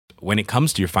when it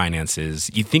comes to your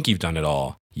finances, you think you've done it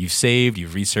all. You've saved,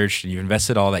 you've researched, and you've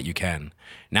invested all that you can.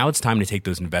 Now it's time to take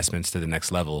those investments to the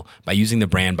next level by using the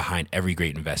brand behind every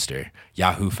great investor,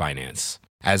 Yahoo Finance.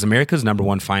 As America's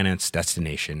 #1 finance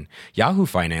destination, Yahoo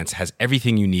Finance has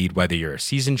everything you need, whether you're a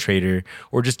seasoned trader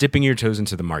or just dipping your toes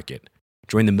into the market.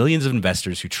 Join the millions of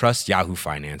investors who trust Yahoo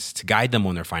Finance to guide them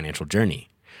on their financial journey.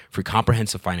 For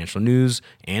comprehensive financial news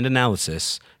and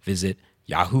analysis, visit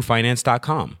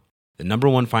yahoofinance.com, the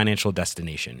 #1 financial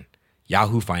destination,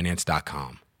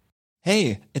 yahoofinance.com.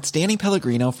 Hey, it's Danny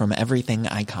Pellegrino from Everything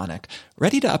Iconic.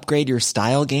 Ready to upgrade your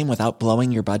style game without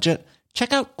blowing your budget?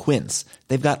 Check out Quince.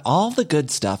 They've got all the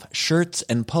good stuff, shirts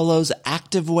and polos,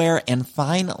 activewear, and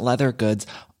fine leather goods,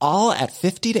 all at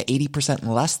 50 to 80%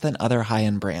 less than other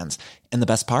high-end brands. And the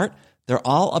best part? They're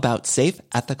all about safe,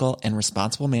 ethical, and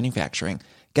responsible manufacturing.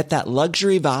 Get that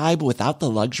luxury vibe without the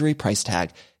luxury price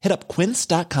tag. Hit up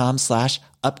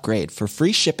quince.com/upgrade for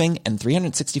free shipping and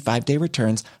 365-day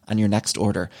returns on your next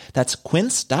order. That's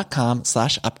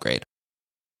quince.com/upgrade.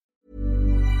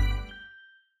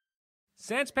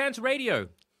 Sans Pants Radio.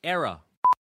 Error.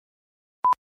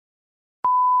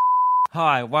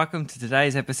 Hi, welcome to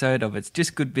today's episode of It's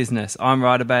Just Good Business. I'm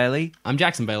Ryder Bailey. I'm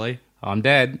Jackson Bailey. I'm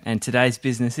Dad. And today's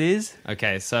business is...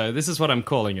 Okay, so this is what I'm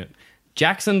calling it.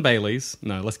 Jackson Bailey's.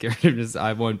 No, let's get rid of this.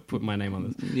 I won't put my name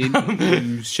on this.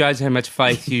 It shows how much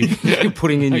faith you're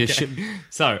putting in your ship.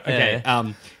 So, okay.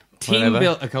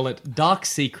 I call it Dark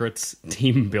Secrets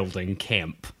Team Building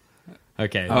Camp.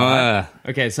 Okay.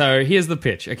 Okay, so here's the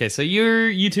pitch. Okay, so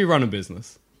you two run a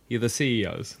business. You're the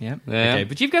CEOs. Yep. Yeah. Okay,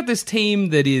 but you've got this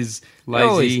team that is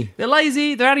lazy. They're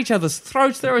lazy. They're at each other's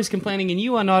throats. They're always complaining, and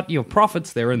you are not. Your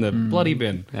profits, they're in the bloody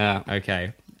bin. Yeah.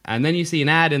 Okay. And then you see an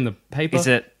ad in the paper. Is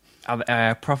it... Are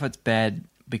our profits bad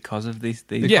because of these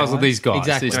Because of these guys.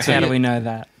 Exactly. So how do we know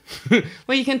that?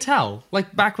 Well, you can tell.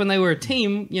 Like, back when they were a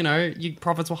team, your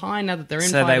profits were high. Now that they're in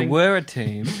So fighting, they were a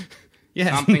team.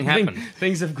 yeah, Something happened.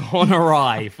 Things have gone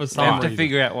awry for We some have to reason.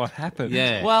 figure out what happened.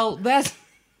 Yeah. Well, that's...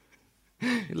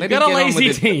 Let got me a get on lazy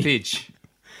with team. the pitch.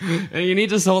 And you need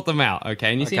to sort them out,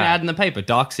 okay? And you see an Okay. ad in the paper,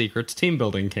 Dark Secrets Team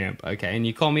Building Camp, okay? And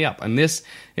you call me up, and this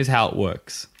is how it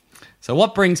works. So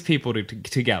what brings people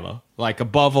together, like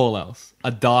above all else?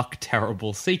 A dark,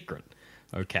 terrible secret,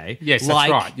 okay? Yes, like,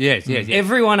 that's right. Yes.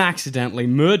 Everyone accidentally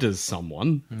murders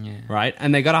someone, right?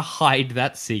 And they got to hide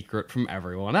that secret from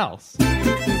everyone else.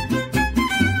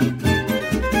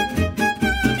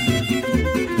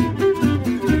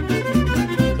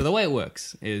 So the way it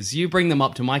works is you bring them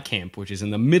up to my camp, which is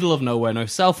in the middle of nowhere, no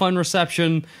cell phone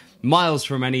reception, miles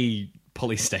from any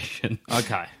police station.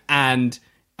 Okay. And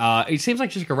it seems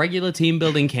like just a regular team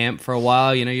building camp for a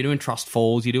while. You know, you're doing trust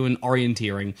falls, you're doing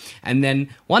orienteering. And then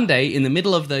one day in the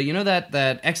middle of the,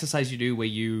 that exercise you do where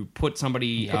you put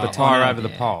somebody... Put the tire over the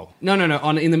pole. No,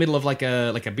 in the middle of like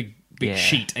a big Yeah,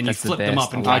 sheet, and you that's the flip them best.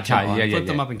 up and I catch like them. that one. Flip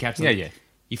them up and catch them. Yeah.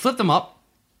 You flip them up,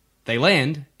 they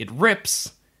land, it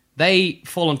rips, they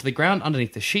fall onto the ground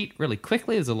underneath the sheet really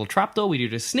quickly. There's a little trapdoor. We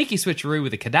do a sneaky switcheroo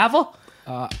with a cadaver.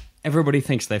 Everybody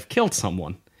thinks they've killed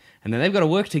someone. And then they've got to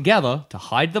work together to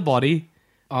hide the body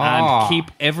and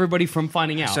keep everybody from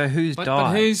finding out. So who's But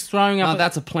died? who's throwing up?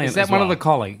 That's a plant. Is that as one of well. the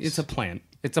colleagues? It's a plant.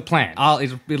 It's a plant.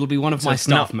 It'll be one of my it's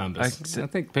staff not- members. I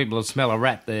think people will smell a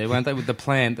rat there, won't they, with the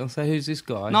plant? They'll say, who's this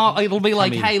guy? No, it'll be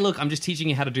like, in. hey, look, I'm just teaching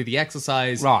you how to do the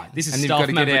exercise. Right. This is And you've staff got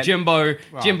to get member out- Jimbo.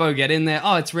 Right. Jimbo, get in there.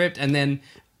 Oh, it's ripped. And then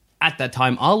at that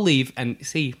time, I'll leave and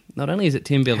see, not only is it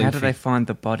team building... How do they find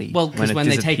the body? Well, because it when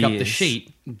they take up the disappears?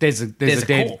 sheet, There's a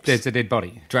dead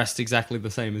body. dressed exactly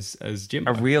the same as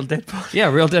Jimbo. A real dead body? Yeah,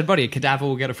 a real dead body. A cadaver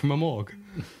will get it from a morgue.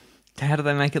 How do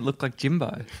they make it look like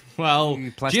Jimbo? Well,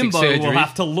 Plastic Jimbo surgery. will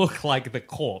have to look like the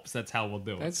corpse. That's how we'll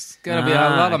do it. That's going to be a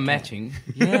lot of okay. matching.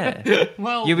 Yeah.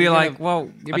 well, You'll be we're like, gonna well,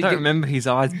 I don't remember his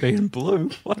eyes being blue.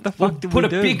 What the fuck did put we a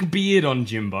do? big beard on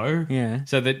Jimbo. Yeah.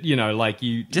 So that, like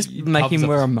you... Just you make him covers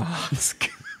wear up- a mask.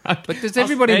 But does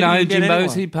everybody Maybe know you can get Jimbo? anyone.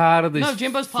 Is he part of this No,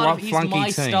 Jimbo's part of... He's flunky my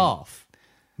team? staff.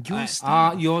 Your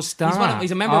staff. Your staff.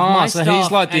 He's a member of my so staff. he's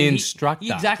like the and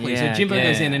instructor. Exactly. Yeah, so Jimbo yeah.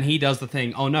 goes in and he does the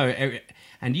thing. Oh, no.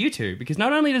 And you two, because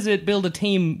not only does it build a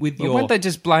team with But your... won't they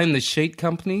just blame the sheet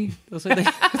company? They'll say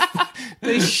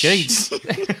these sheets.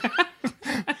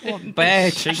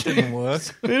 Bad sheet didn't work.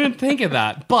 I didn't think of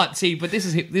that. But this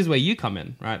is where you come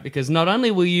in, right? Because not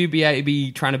only will you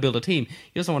be trying to build a team,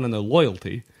 you also want to know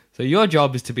loyalty. So your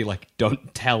job is to be like,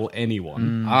 don't tell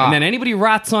anyone. And then anybody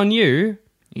rats on you,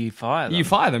 You fire them. you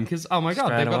fire them because, oh my God,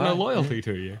 Straight they've got no away. loyalty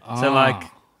to you. So, like,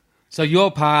 So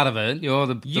you're part of it. You're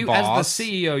the You, boss. as the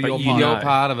CEO, but you're you're part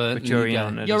part of it. but and you're you in go-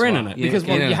 on it. You're as in well. on it Yeah, because in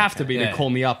on you it. have to be to Yeah. call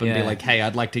me up and be Yeah. like, "Hey,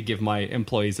 I'd like to give my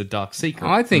employees a dark secret."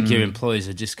 I think your employees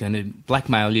are just going to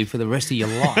blackmail you for the rest of your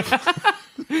life.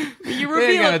 You They're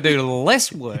reveal going it to do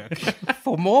less work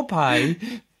for more pay.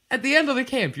 at the end of the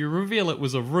camp. You reveal it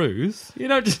was a ruse. You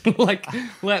don't just like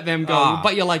let them go. Ah.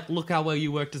 But you're like, "Look how well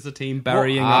you worked as a team,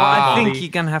 burying Well, up I the I body." think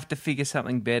you're going to have to figure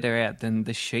something better out than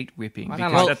the sheet ripping I don't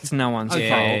because know. that's no one's Okay.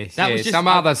 fault. That yeah, was just- some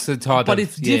other type But of...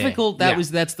 it's difficult.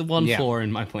 That's the one Yeah. flaw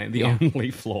in my plan. The Yeah.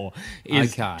 only flaw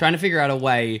is Okay. trying to figure out a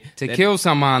way To that- kill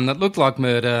someone that looked like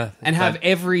murder. and have but-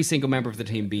 every single member of the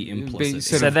team be implicit.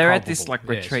 sort So of they're at this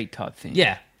culpable, like yes. retreat type thing.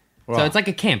 Yeah. So Right. it's like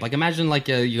a camp. Like imagine like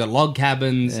you got log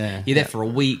cabins. Yeah. You're there for a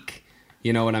week.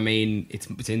 You know what I mean? It's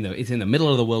in the middle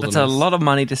of the wilderness. That's a lot of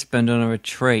money to spend on a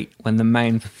retreat when the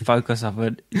main focus of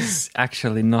it is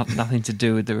actually nothing to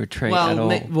do with the retreat at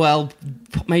all.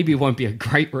 Maybe it won't be a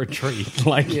great retreat.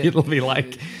 Like it'll be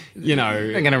like, you know,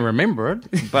 They're going to remember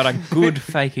it. But a good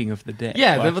faking of the death.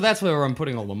 yeah. Like, but that's where I'm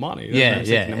putting all the money. That's Yeah, where I'm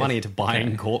taking yeah. the money into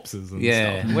buying corpses and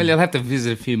Yeah. stuff. Well, you'll have to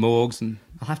visit a few morgues and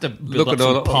I'll have to build Look up at some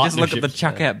all- just look at the partnerships.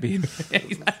 chuck out bin.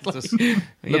 Exactly. just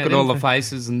look at all the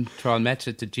faces and try and match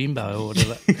it to Jimbo or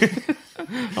whatever.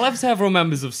 I'll have several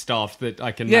members of staff that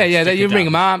I can. yeah, match yeah. to You bring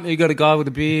them cadavers. up. You got a guy with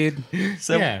a beard.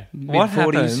 So Yeah. what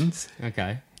mid-40s. happens?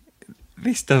 Okay.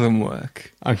 This doesn't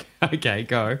work. Okay.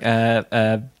 Go.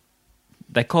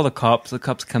 They call the cops. The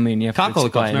cops come in. You have Can't to call the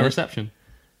cops. explain No it. reception.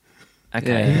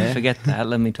 Okay, Yeah. forget that.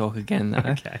 Let me talk again, though.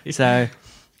 Okay. So,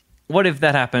 what if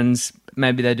that happens?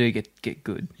 Maybe they do get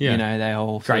good. Yeah. You know, they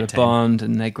all Great sort of team. bond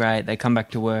and they're great. They come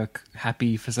back to work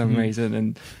happy for some reason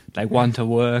and they want to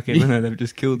work even though they've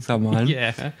just killed someone.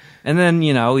 Yeah. And then,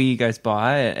 you know, a year goes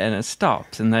by and it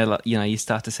stops and they, you know, you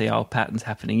start to see old patterns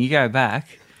happening. You go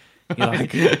back, you're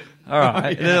like, all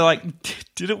right. And they're like,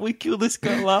 didn't we kill this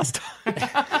guy last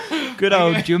time? Good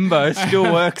old Jimbo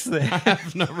still works there.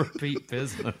 Have no repeat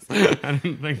business. I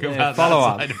didn't think about Follow that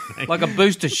up, side of things. like a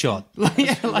booster shot.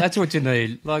 That's what you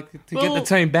need, like to get the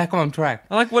team back on track.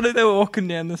 I like, what if they were walking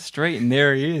down the street and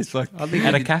there he is, like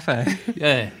at a cafe?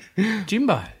 Yeah,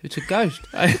 Jimbo, it's a ghost.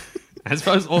 I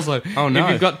suppose also, Oh, no.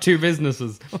 if you've got two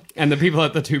businesses and the people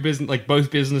at the two business, like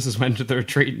both businesses went to the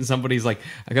retreat and somebody's like,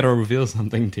 I got to reveal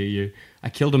something to you. I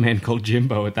killed a man called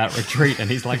Jimbo at that retreat. And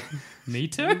he's like, me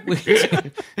too?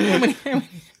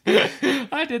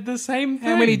 I did the same thing.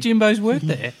 How many Jimbos work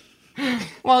there?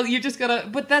 Well, you just gotta.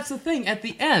 But that's the thing. At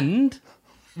the end,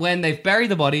 when they've buried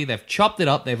the body, they've chopped it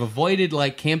up, they've avoided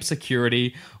like camp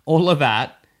security, all of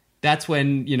that. That's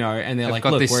when, you know, and they're They've like,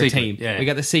 got look, this we're secret, a team. yeah. We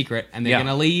got the secret. And they're Yeah. going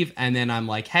to leave. And then I'm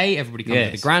like, hey, everybody come to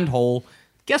Yes. the grand hall.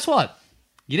 Guess what?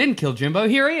 You didn't kill Jimbo.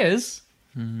 Here he is.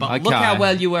 But look Okay. how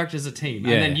well you worked as a team.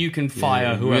 Yeah. And then you can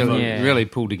fire whoever. Really, Yeah. really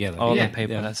pull together. All Yeah. the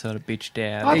people that sort of bitched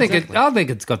out. I think Exactly. I think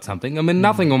it's got something. I mean,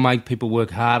 nothing will make people work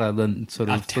harder than sort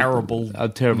of A terrible-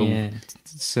 Yeah.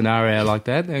 scenario like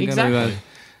that. They're Exactly. Gonna,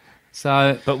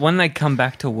 so But when they come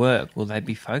back to work, will they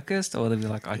be focused or will they be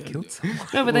like, I killed someone?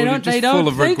 No, but they Well, don't. just They don't full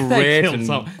of think they regret killed and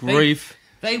someone. grief.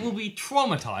 They will be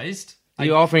traumatized. Are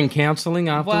you offering counselling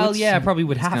afterwards? Well, yeah, I probably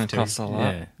would It's going have to to. cost a lot.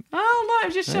 Yeah. Oh no,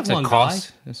 just have That's one a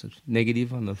cost. That's a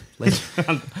negative on the list.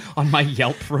 guy on my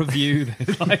Yelp review.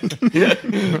 They're like,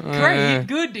 great,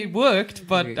 good, it worked,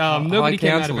 but nobody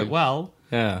came out of counselling. it well.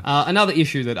 Yeah. Another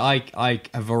issue that I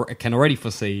can already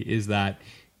foresee is that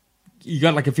you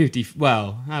got like a 50.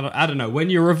 Well, I don't know. When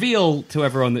you reveal to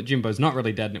everyone that Jimbo's not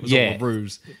really dead and it was all Yeah. a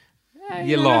ruse,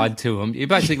 You lied to them. You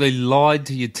basically lied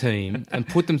to your team and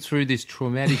put them through this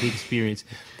traumatic experience.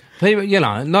 People, you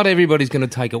know, not everybody's going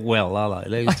to take it well, are they?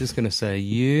 They're just going to say,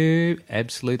 "You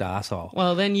absolute asshole."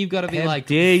 well, then you've got to be How like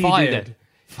dare you do fired. that?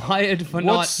 Fired for What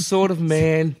not. sort of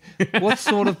man, what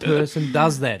sort of person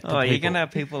does that? To Oh, you're people? going to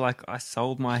have people like, I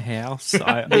sold my house.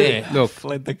 I Yeah, look.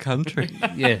 fled the country.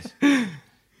 Yes,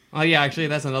 Oh yeah, actually,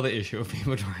 that's another issue of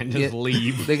people trying to just Yeah.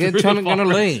 leave. they're through going the to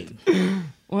forest. leave.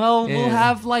 Well, we'll Yeah.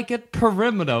 have like a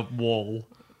perimeter wall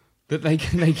that they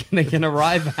can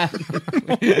arrive at.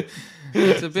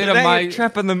 It's a bit of They're make.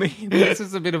 trapping them in. This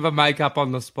is a bit of a make up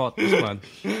on the spot. This one,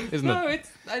 isn't No, it?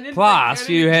 it's. I didn't Plus, think-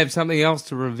 I you didn't- have something else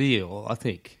to reveal. I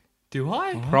think Do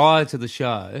I? prior to the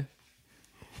show.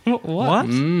 What?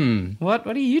 Mm. What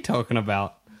are you talking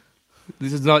about?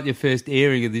 This is not your first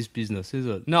airing of this business, is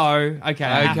it? No. Okay.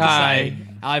 I have to Okay. say,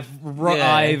 I've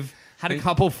Yeah. I've had a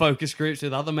couple focus groups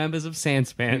with other members of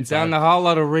Sandspan. You've done a whole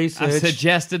lot of I've research.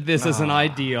 suggested this as an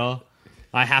idea.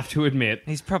 I have to admit.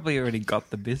 He's probably already got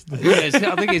the business. Yes,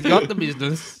 I think he's got the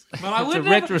business. But I It's would a never-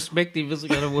 retrospective isn't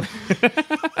going to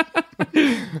work.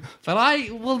 But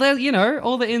all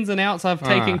the ins and outs I've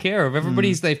taken care of.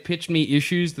 They've pitched me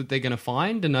issues that they're going to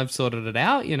find, and I've sorted it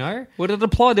out, Would it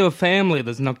apply to a family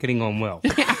that's not getting on well?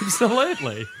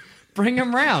 Absolutely. Bring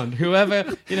them round. Whoever,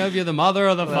 if you're the mother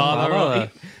or the father.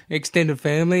 Or Extended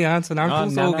family, aunts and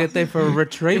uncles all get there for a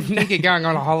retreat. You think you're going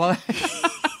on a holiday?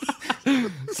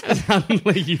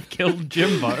 Suddenly you've killed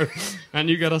Jimbo and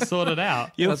you got to sort it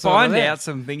out. You'll That's all find right. out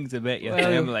some things about your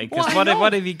family. Because why what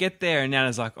not? if you get there and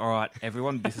Nana's like, all right,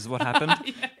 everyone, this is what happened.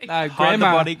 No, Hide the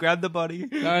grandma. body, grab the body.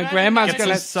 No, grandma's Get going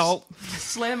some to salt.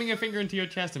 Slamming your finger into your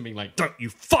chest and being like, don't you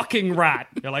fucking rat.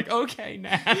 You're like, okay,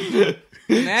 Nan.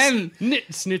 Nan.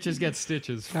 Snitches get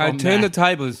stitches. No, From turn the Nan.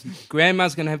 tables.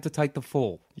 Grandma's going to have to take the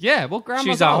fall. Yeah, well,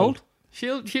 Grandma's She's old. She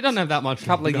doesn't have that much.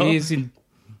 Couple of longer. years in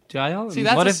jail. See,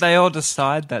 that's What a if they all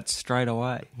decide that straight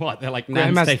away? What? They're like,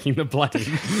 Nan's Grandma's- taking the bloody.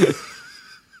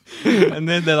 And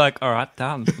then they're like, all right,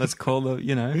 done. Let's call the,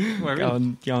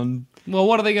 go on. Well,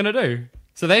 what are they going to do?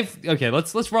 So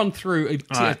let's run through a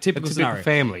typical It's a bit scenario.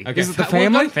 family. Okay, Is it the we'll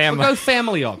family? We'll go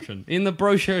family option. In the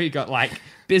brochure, you got like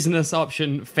business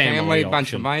option, family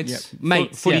bunch of option. mates.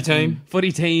 Mates, Footy yeah. team.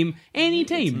 Footy team, any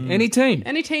team. Any team.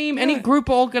 Any team, any group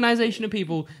or organization of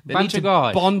people that Bunch need of to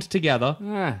guys. bond together.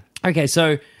 Ah. Okay,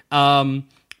 so how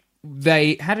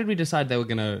did we decide they were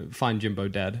going to find Jimbo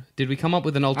dead? Did we come up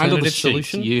with an Under alternative the sheets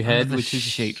solution? you had, The which is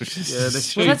sheet, which is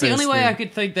Well, that's the only way I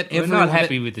could think that We're everyone... not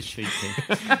happy with the sheet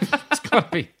thing. It's got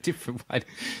to be a different way.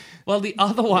 Well, the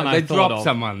other one I They thought drop of...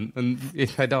 someone, and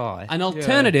if they die, An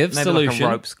alternative Maybe solution... like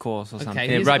a ropes course or something. Okay,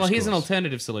 Yeah, here's, ropes here's an course.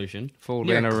 alternative solution. fall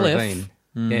Near down a cliff. ravine.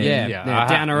 Yeah,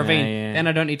 down a ravine. yeah. Then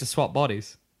I don't need to swap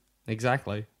bodies.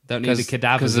 Exactly. Don't need the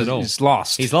cadavers 'cause at all. it's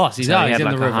lost. He's lost. He's So out. he He's had in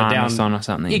like the a river harness down on or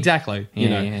something. Exactly.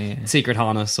 Yeah. Secret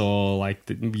harness or like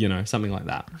something like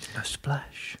that. A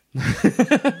splash.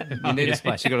 You need a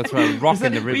splash. You got to throw a rock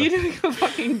in the Were you river. doing a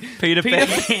fucking Peter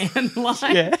Pan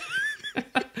line? Yeah.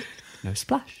 No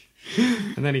splash.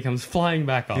 And then he comes flying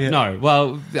back up. No,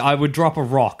 well, I would drop a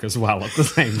rock as well at the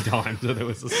same time, so there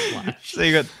was a splash. So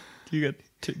you got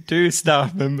two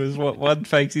staff members. One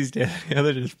fakes his death, the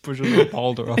other just pushes a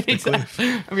boulder off the cliff.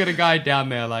 I've got a guy down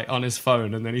there like on his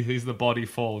phone, and then he sees the body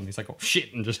fall, and he's like, "Oh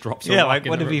shit!" and just drops. A Yeah, rock like in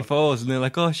what the if he river. falls and they're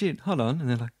like, oh shit, hold on, and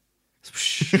they're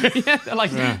like, Yeah, they're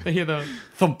like they hear the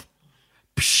thump.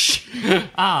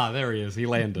 There he is. He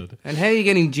landed. And how are you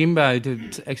getting Jimbo to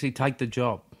actually take the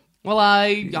job? Well,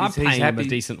 I'm He's paying him a happy-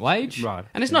 decent wage, Right.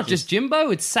 And it's not just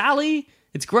Jimbo. It's Sally.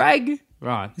 It's Greg.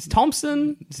 Right. It's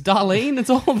Thompson. It's Darlene. It's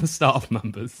all the staff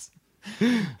members.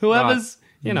 Whoever's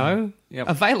Yep.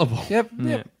 available. Yep.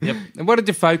 And what did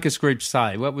your focus group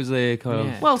say? What was their kind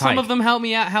of Well, some take? of them helped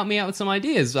me out with some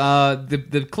ideas.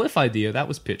 The cliff idea that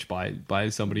was pitched by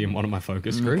somebody in one of my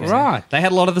focus groups. Right. They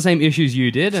had a lot of the same issues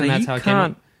you did, and so that's you how it came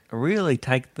can't up. really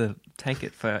take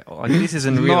it for like this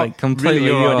isn't Not really completely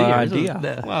really your is it?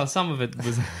 idea. Well, some of it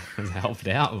was helped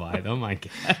out by them, I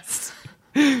guess.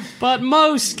 But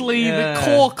mostly the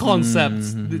core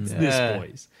concepts, it's this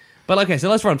boys. But okay, so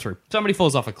let's run through. Somebody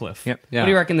falls off a cliff. Yep. Yeah. What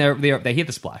do you reckon? They hear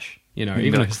the splash.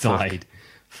 Even though it's delayed.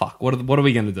 Fuck. What are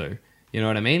we going to do? You know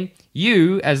what I mean?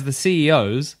 You, as the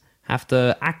CEOs, have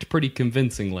to act pretty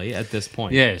convincingly at this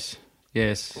point. Yes.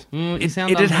 You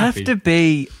sound It'd have unhappy. to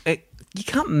be. You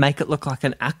can't make it look like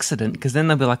an accident because then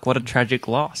they'll be like, "What a tragic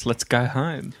loss. Let's go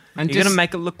home." And you got to just-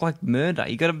 make it look like murder.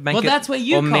 You got to make Well, it that's where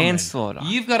you or come in. manslaughter.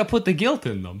 You've got to put the guilt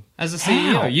in them as a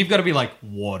CEO. How? You've got to be like,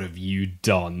 "What have you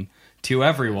done?" to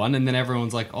everyone, and then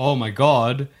everyone's like, "Oh my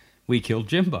god, we killed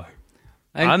Jimbo."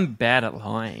 I'm bad at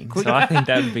lying, so I think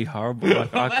that would be horrible.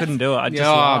 Like, I couldn't do it. I just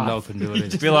Yeah, I'm laugh. not going to do it.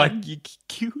 Just be like, "You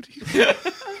killed him."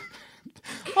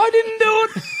 I didn't do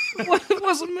it. It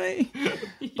wasn't me.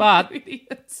 But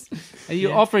Idiots. are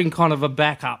you offering kind of a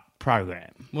backup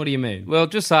program? What do you mean? Well,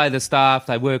 just say the staff,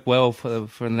 they work well for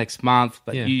the next month,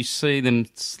 but Yeah. you see them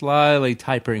slowly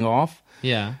tapering off.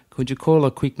 Yeah. Could you call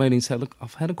a quick meeting and say, look,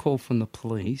 I've had a call from the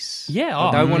police. Yeah, I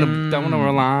oh. don't want to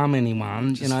alarm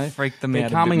anyone. Just freak them They're out a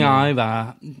bit coming more.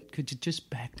 over. Could you just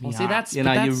back me Well, up? see, that's- you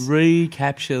but know, you that's-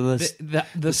 recapture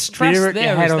The stress spirit you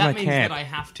there had is on that the means camp. that I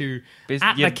have to, Bas-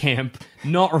 at yeah. the camp,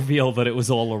 not reveal that it was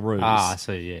all a ruse. I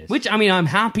see, yes. Which, I mean, I'm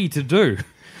happy to do,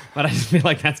 but I just feel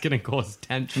like that's going to cause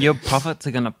tension. Your profits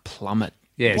are going to plummet.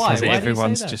 Yes, Why? because Why do you say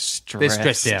Everyone's that? just stressed.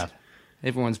 they're stressed out.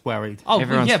 Everyone's worried. Oh,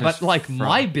 Everyone's yeah, just but like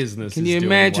my business Can is you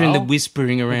doing imagine well. the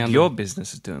whispering around Your them?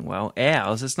 business is doing well.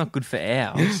 Ours, it's not good for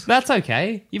ours. That's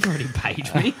okay. You've already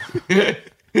paid me.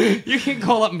 You can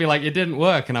call up and be like, it didn't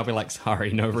work. And I'll be like,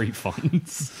 sorry, no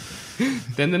refunds.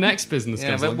 Then the next business Yeah,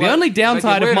 comes but along. what- The only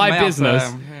downside but of your my word of mouth,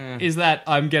 business yeah. is that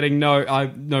I'm getting no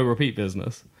repeat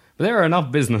business. But there are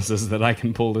enough businesses that I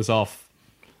can pull this off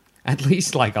at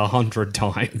least like 100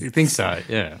 times You think so?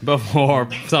 Yeah. before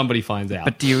somebody finds out.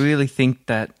 But do you really think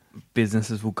that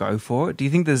businesses will go for it? Do you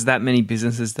think there's that many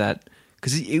businesses that...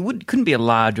 Because couldn't be a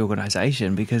large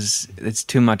organisation because it's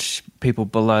too much people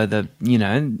below the...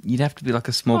 you'd have to be like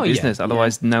a small Oh, yeah, business.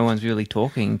 Otherwise, no one's really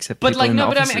talking except But people like in the no,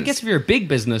 but I offices. mean, I guess if you're a big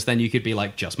business, then you could be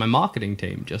like just my marketing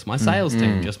team, just my sales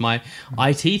team, just my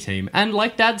IT team, and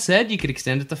like Dad said, you could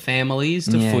extend it to families,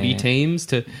 to Yeah. footy teams,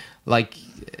 to like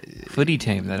Footy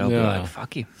team, that'll be Yeah. like,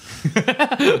 fuck you.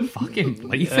 fucking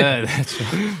leave it. That's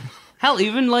right. Hell,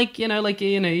 even like you're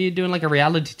doing like a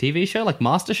reality TV show like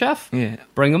MasterChef. Yeah.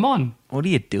 Bring them on. What are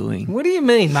you doing? What do you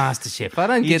mean, MasterChef? I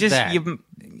don't You get just- that. you-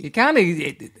 You can't.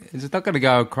 It's not going to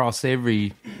go across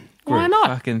every. Why not?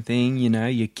 Fucking thing,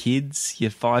 your kids, your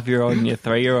 5-year-old and your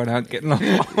 3-year-old aren't getting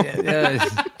along.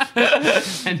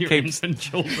 And your infant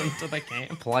children to the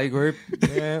camp. Play group.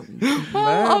 Yeah.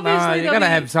 Well, obviously, you're I going to mean-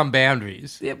 have some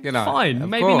boundaries. Yeah, you know, fine. of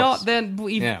Maybe course. not then.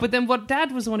 Yeah. But then what?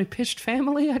 Dad was the one who pitched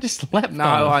family. I just left. No,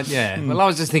 on. Well, I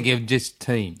was just thinking of just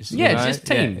teams. you Yeah, know? just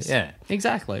teams. Yeah.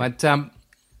 Exactly. But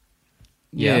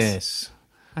Yes. yes.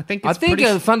 I think I it's think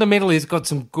pretty... fundamentally it's got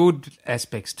some good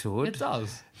aspects to it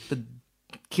does.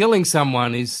 Killing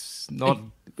someone is not.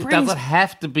 It brings- doesn't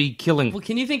have to be killing. Well,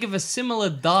 can you think of a similar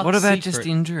dark What about secret? just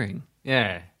injuring?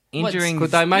 Yeah. Injuring...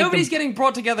 Could they make Nobody's them, getting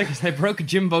brought together because they broke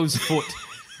Jimbo's foot.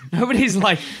 Nobody's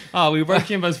like, oh, we broke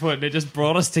Jimbo's foot and it just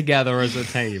brought us together as a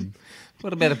team.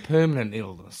 what about a permanent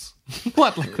illness?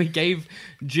 What? Like we gave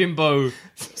Jimbo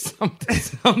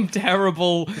some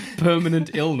terrible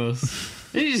permanent illness.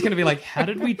 Then you're just going to be like, how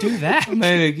did we do that?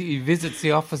 Maybe he visits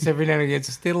the office every now and again.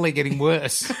 It's steadily getting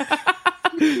worse.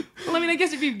 Well, I mean, I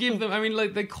guess if you give them, I mean,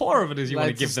 like the core of it is you want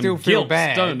to Like, give still them feel guilt,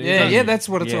 bad. don't you? Yeah, that's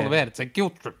what it's Yeah. all about. It's a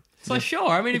guilt trip. So sure,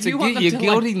 I mean, It's if you want them you're to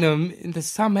guilting them into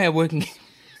somehow working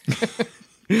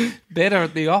better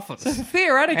at the office,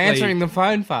 theoretically, answering the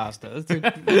phone faster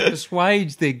to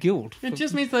assuage their guilt. it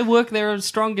just means they work. They're a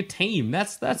stronger team.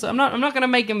 That's. I'm not going to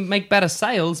make them make better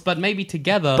sales, but maybe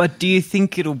together. But do you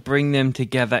think it'll bring them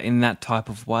together in that type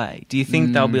of way? Do you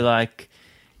think they'll be like,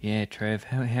 yeah, Trev,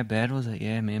 how bad was it?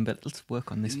 Yeah, man, but let's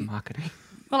work on this marketing.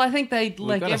 well, I think they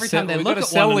like gotta every sell- time they we've look gotta at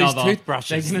sell one these another,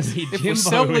 toothbrushes. they're going to see If Jimbo we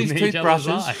sell in these each other's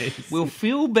toothbrushes, eyes. we'll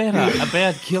feel better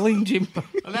about killing Jimbo.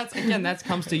 Well, that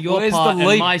comes to your Where's part the and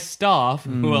leap? my staff,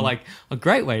 who are like, a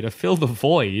great way to fill the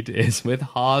void is with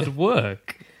hard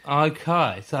work.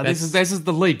 Okay, so That's- this is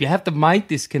the leap. You have to make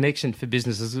this connection for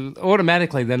businesses.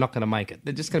 Automatically, they're not going to make it.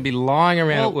 They're just going to be lying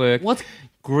around Well, at work, what's-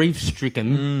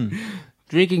 grief-stricken,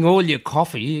 drinking all your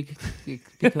coffee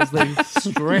because they're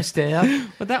stressed out.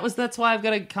 But that's why I've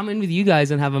got to come in with you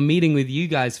guys and have a meeting with you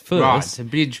guys first. Right,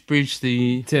 to bridge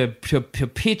the... to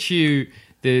pitch you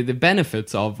the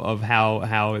benefits of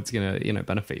how it's gonna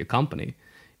benefit your company,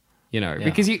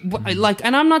 because you like,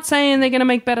 and I'm not saying they're gonna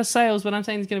make better sales, but I'm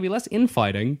saying there's gonna be less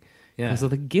infighting because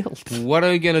of the guilt. What are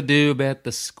we going to do about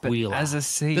the squealer? As a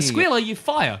CEO, The squealer, you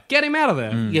fire, get him out of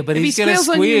there. yeah, but If he's he going to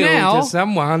squeals on you squeal now- to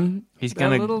someone. he's That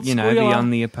going little to, be squealer. on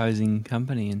the opposing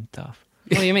company and stuff.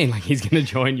 What do you mean? Like he's gonna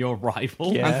join your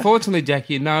rival? Yeah. Unfortunately, Jack,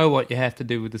 you know what you have to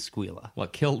do with the squealer.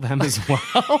 What, kill them as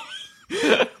well?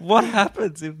 What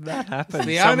happens if that happens?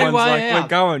 the only Someone's way like, out. we're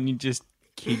going,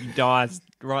 he dies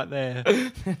right there.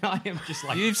 I am just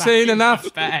like, You've packing seen enough- my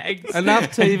bags. Enough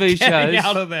TV Getting shows.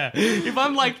 out of there. If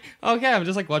I'm like, okay, I'm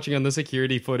just like watching on the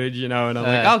security footage, and I'm like,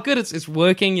 Yeah. oh, good, it's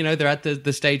working. They're at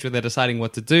the stage where they're deciding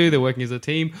what to do. They're working as a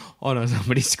team. Oh no,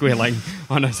 somebody's squealing.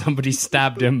 Oh no, somebody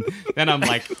stabbed him. Then I'm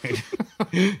like,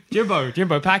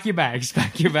 Jimbo, pack your bags.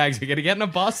 We're gonna get in a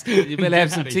bus. You better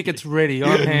have some tickets ready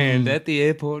on hand at the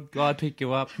airport. Guy pick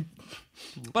you up.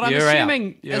 But I'm You're assuming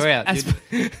out. You're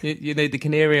out. You need the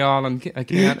Canary Island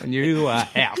account, and you are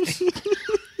out.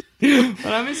 but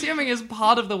I'm assuming as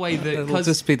part of the way that It'll because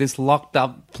just be this locked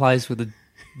up place with a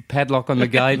padlock on the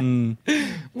gate.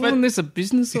 Wasn't this a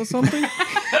business or something?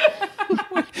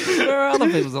 Where are other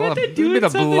people? There's a lot of bit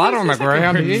of blood on the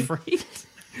ground here.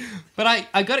 But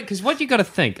I got it because what you got to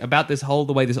think about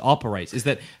the way this operates is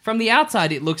that from the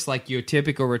outside it looks like your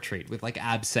typical retreat with like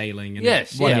abseiling and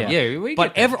Yes, whatever. yeah, we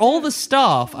But get that. all the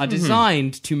staff are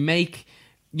designed to make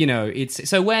it's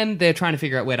so when they're trying to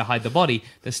figure out where to hide the body,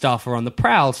 the staff are on the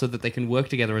prowl so that they can work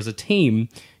together as a team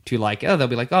to they'll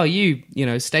be like,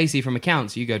 oh, Stacy from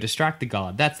accounts, you go distract the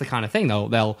guard. That's the kind of thing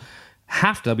they'll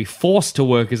be forced to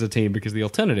work as a team because the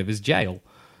alternative is jail.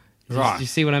 Right. Do you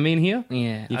see what I mean here?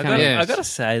 Yeah, You I kinda- Yes. got to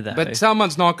say that. But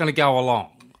someone's not going to go along.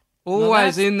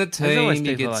 Always in the there's always team,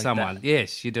 you people get like someone. that.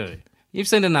 Yes, you do. You've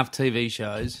seen enough TV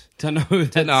shows. To know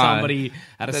that know somebody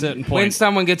at a that certain when point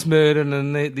someone gets murdered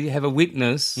and they have a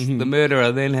witness, the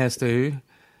murderer then has to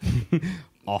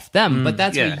off them. But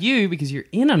that's yeah. where you, because you're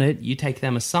in on it, you take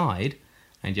them aside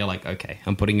and you're like, okay,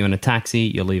 I'm putting you in a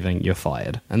taxi, you're leaving, you're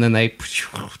fired. And then they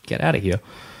get out of here.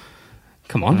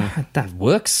 Come on, that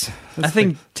works. I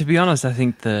think, to be honest, I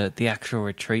think the actual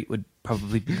retreat would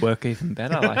probably work even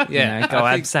better. Like, Yeah, go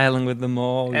I think- abseiling with them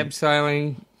all.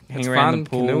 Abseiling, Hang it's around fun, the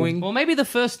pool. canoeing. Well, maybe the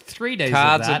first 3 days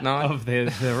Cards of at night.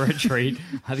 the retreat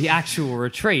are the actual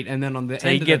retreat, and then on the So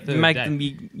end you of get the third make day, them.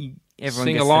 Everyone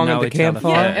Sing gets along to at know the each other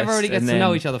campfire. yeah, first, everybody gets and to know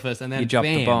then each other first, and then You drop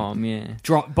the bam, bomb. Yeah.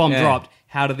 bomb Yeah. dropped.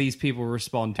 How do these people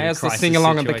respond to How's a the crisis sing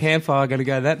along at the situation? campfire going to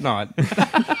go that night?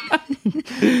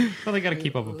 Well, they got to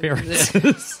keep up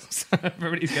appearances, so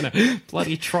everybody's going to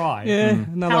bloody try.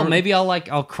 another- Hell, maybe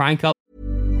I'll crank up.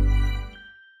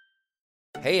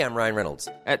 Hey, I'm Ryan Reynolds.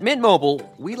 At Mint Mobile,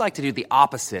 we like to do the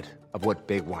opposite of what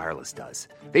Big Wireless does.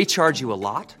 They charge you a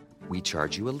lot, we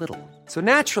charge you a little. So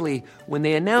naturally, when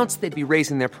they announced they'd be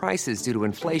raising their prices due to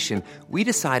inflation, we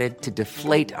decided to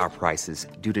deflate our prices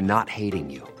due to not hating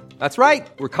you. That's right.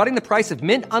 We're cutting the price of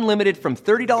Mint Unlimited from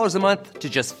 $30 a month to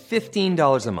just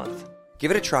 $15 a month. Give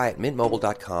it a try at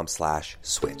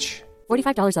mintmobile.com/switch.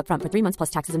 $45 up front for 3 months plus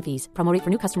taxes and fees. Promo rate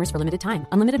for new customers for limited time.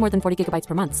 Unlimited more than 40 gigabytes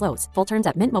per month. Slows full terms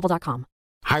at mintmobile.com.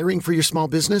 Hiring for your small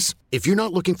business? If you're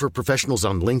not looking for professionals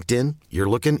on LinkedIn, you're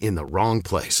looking in the wrong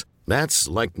place. That's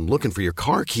like looking for your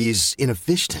car keys in a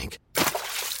fish tank.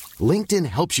 LinkedIn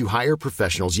helps you hire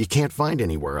professionals you can't find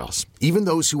anywhere else, even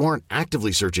those who aren't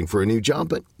actively searching for a new job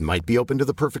but might be open to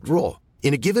the perfect role.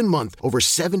 In a given month, over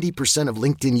 70% of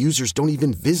LinkedIn users don't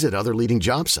even visit other leading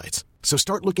job sites. So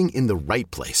start looking in the right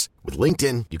place. With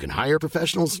LinkedIn, you can hire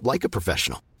professionals like a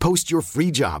professional. Post your free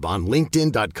job on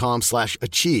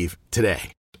linkedin.com/achieve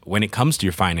today. When it comes to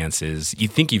your finances, you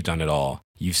think you've done it all.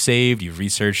 You've saved, you've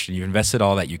researched, and you've invested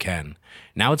all that you can.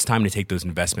 Now it's time to take those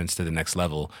investments to the next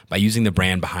level by using the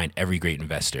brand behind every great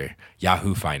investor,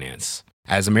 Yahoo Finance.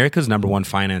 As America's #1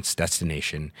 finance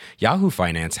destination, Yahoo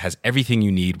Finance has everything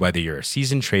you need, whether you're a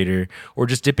seasoned trader or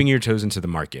just dipping your toes into the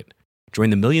market. Join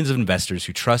the millions of investors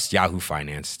who trust Yahoo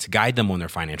Finance to guide them on their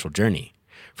financial journey.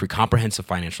 For comprehensive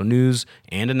financial news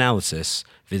and analysis,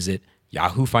 visit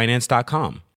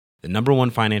yahoofinance.com, the #1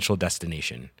 financial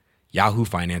destination,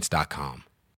 yahoofinance.com.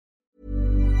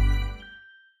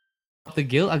 The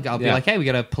guilt. I'll be Yeah. like, hey, we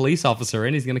got a police officer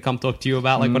in. He's going to come talk to you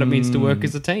about like what it means to work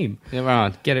as a team. Yeah,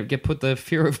 right. Get put the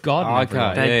fear of God. in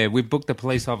everyone. Okay, yeah, we booked the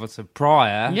police officer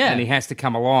prior, Yeah. and he has to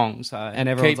come along. So And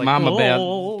everyone's keep like, mum "Oh,"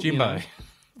 about you Jimbo. know.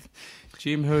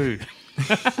 Jim who?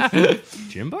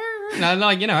 Jimbo? No,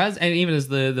 like, you know, and even as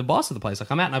the boss of the place, I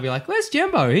come out and I'll be like, where's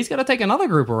Jimbo? He's got to take another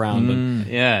group around. And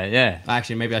Yeah, yeah.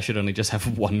 actually, maybe I should only just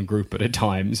have one group at a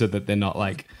time so that they're not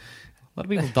like, a lot of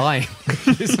people dying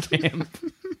at this camp.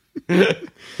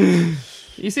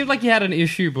 You seemed like you had an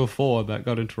issue before that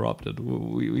got interrupted.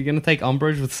 Were you going to take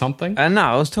umbrage with something? No,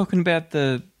 I was talking about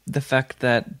the fact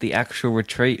that the actual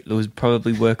retreat would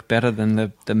probably work better than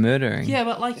the murdering. Yeah,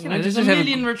 but like, you know, Well, there's just a have a-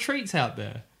 million retreats out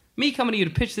there. Me coming to you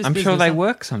to pitch this I'm business sure they up-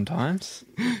 work sometimes.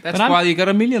 That's I'm- why you got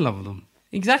a million of them.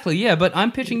 Exactly, yeah, but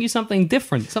I'm pitching you something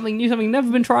different, something new, something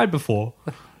never been tried before.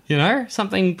 You know?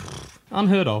 Something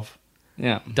unheard of.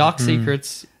 Yeah. Dark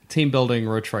secrets, team building,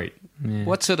 retreat.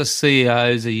 What sort of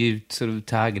CEOs are you sort of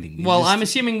targeting? You Well, just I'm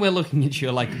assuming we're looking at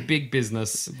your like big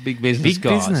business. big business Big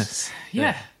guys. business.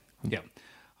 Yeah. Yeah.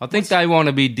 I think they want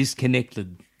to be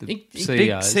disconnected. The Big CEOs. Big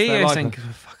They CEOs like- don't give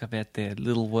a fuck about their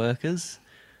little workers.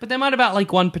 But they might about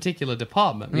like one particular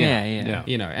department. Yeah. yeah.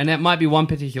 You know, and it might be one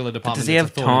particular department. Does he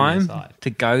that's have a thorn in time their side. to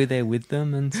go there with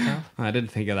them and stuff? I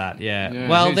didn't think of that. Yeah. Yeah,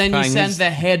 Well, who's then you paying send his- the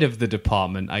head of the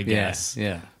department, I guess.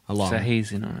 Yeah. Along. So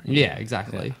he's in on it. Yeah,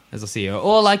 exactly. As a CEO,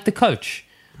 or like the coach,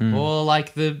 or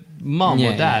like the mom or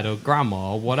Yeah, dad or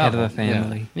grandma or Head whatever. of the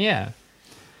family. Yeah.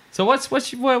 So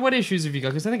what issues have you got?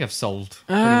 Because I think I've solved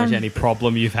pretty much any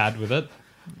problem you've had with it.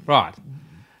 Right.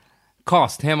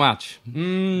 Cost, how much?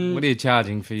 What are you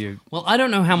charging for you? Well, I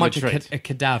don't know how much Retreat. a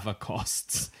cadaver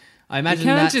costs. I You imagine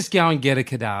can't that just go and get a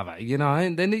cadaver, you know.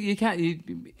 And then you can't.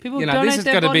 People you know, donate this has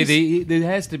their got to be bodies. there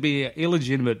has to be an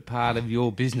illegitimate part of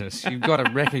your business. You've got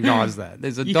to recognise that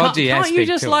there's a you dodgy can't aspect you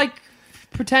just to it. like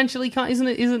potentially can't? Isn't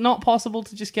it? Is it not possible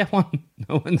to just get one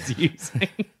no one's using?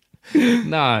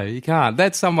 No, you can't.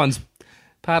 That's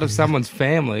part of someone's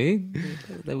family.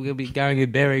 They will be going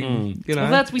and burying. You know.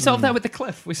 Well, we solved that with the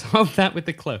cliff. We solved that with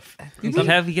the cliff. So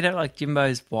have you get out like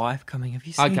Jimbo's wife coming? Have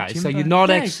you seen Okay, Jimbo? so you're not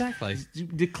Yeah, actually. exactly.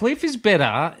 The cliff is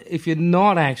better if you're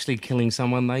not actually killing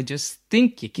someone. They just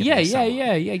think you're killing someone.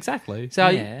 Yeah, exactly. So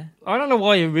Yeah. I don't know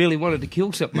why you really wanted to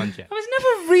kill someone, Jack. I was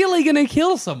never really going to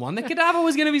kill someone. The cadaver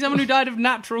was going to be someone who died of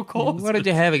natural causes. What did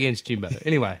you have against Jimbo?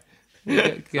 Anyway,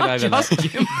 get Not over just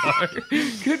Jimbo.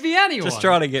 Could be anyone. Just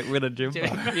trying to get rid of Jimbo.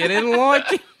 that. You didn't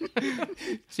like it.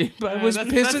 Jimbo was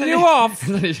pissing you off.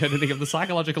 I didn't think of the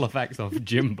psychological effects of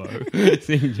Jimbo.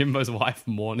 Seeing Jimbo's wife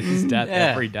mourn his death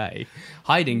every day.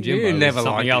 Hiding Jimbo You never is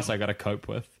something liked else I got to cope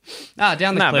with.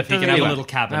 Down the cliff, he can have a little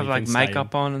cabin. Have he like can stay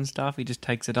makeup on and stuff. He just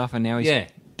takes it off, and now he's Yeah.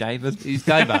 David. He's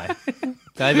Davo.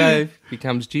 Davo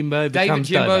becomes Jimbo, in. David becomes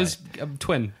Jimbo's Davo.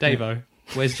 twin, Davo.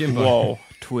 Where's Jimbo? Whoa,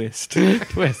 twist.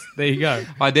 Twist. There you go.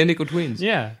 Identical twins.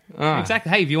 Yeah, Ah. exactly.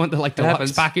 Hey, if you want the deluxe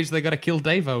happens. package, they got to kill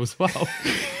Davo as well.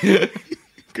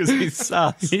 Because he's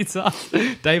sus. He's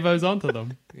Davo's onto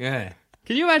them. Yeah.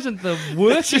 Can you imagine the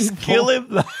working? Just kill him,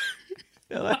 though.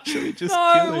 They'll actually just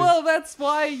No, kill him. well, that's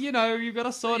why you've got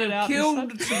to sort it out. Killed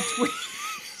some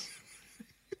twins.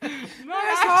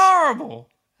 That's horrible.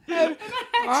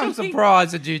 I'm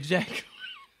surprised at you, Jack.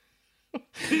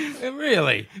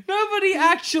 Really? Nobody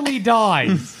actually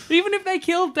dies, even if they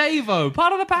kill Davo.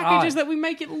 Part of the package is that we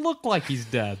make it look like he's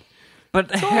dead. But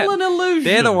It's all an illusion.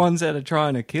 they're the ones that are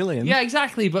trying to kill him. Yeah,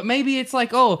 exactly. But maybe it's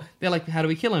like, they're like, how do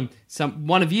we kill him?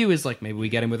 One of you is like, maybe we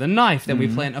get him with a knife. Then we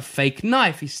plant a fake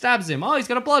knife. He stabs him. Oh, he's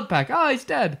got a blood pack. Oh, he's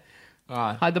dead.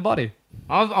 Right. Hide the body.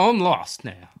 I'm lost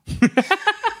now.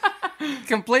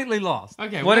 Completely lost.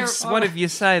 Okay. What if you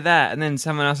say that and then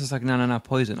someone else is like, no,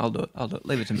 poison. I'll do it.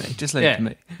 Leave it to me. Just leave it to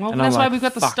me. Well, And that's I'm why like, we've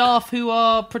got the fuck. staff who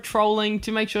are patrolling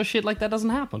to make sure shit like that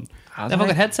doesn't happen. Are They've all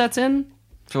they? got headsets in.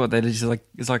 So what, they're just like,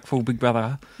 it's like full Big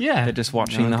Brother. Yeah. They're just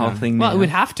watching the whole thing. Well, now. it would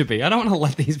have to be. I don't want to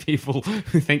let these people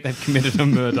who think they've committed a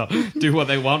murder do what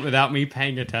they want without me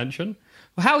paying attention.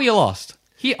 Well, how are you lost?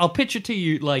 Here, I'll pitch it to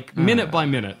you like minute by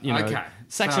minute. Okay.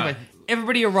 Section So- by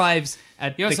everybody arrives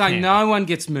at You're the saying camp. no one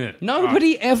gets murdered.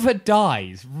 Nobody ever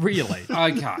dies, really.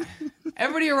 Okay.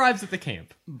 Everybody arrives at the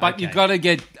camp. But Okay. you've got to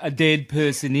get a dead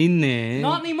person in there.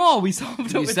 Not anymore. We solved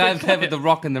it You with saved the that with the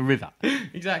rock in the river.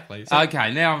 Exactly. So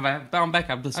Okay, now I'm back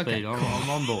up to speed. Okay, I'm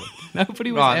on board.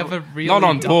 nobody was Right, ever really not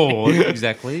on dying. board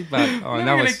exactly, but I I'm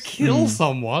know going to it's kill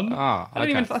someone. Ah, I don't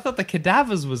okay. even. I thought the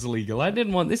cadavers was legal. I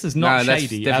didn't want. This is not no, that's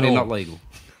shady definitely at all. not legal.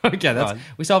 Okay, that's Right.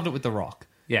 we solved it with the rock.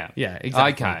 Yeah, Yeah,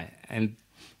 exactly. Okay, and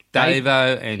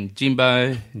Davo and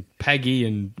Jimbo, Peggy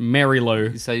and Mary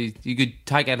Lou. so you could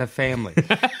take out a family.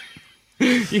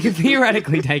 You can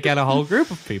theoretically take out a whole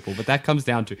group of people, but that comes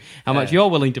down to how much you're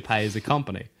willing to pay as a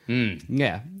company.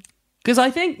 Yeah, because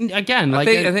I think again, like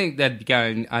I think that'd be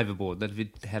going overboard. That if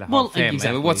it had a whole Well, family,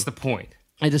 exactly. what's the point?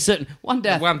 at a certain one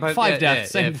death, One po- five yeah,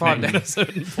 deaths, yeah, same yeah, 5 thing at a deaths.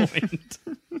 certain point.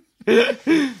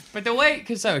 But the way,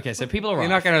 so people arrive. You're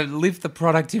not going to lift the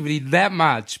productivity that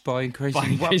much by increasing,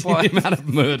 by increasing the amount of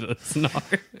murders. No.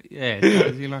 Yeah, so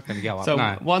you're not going to go up. So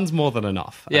no. one's more than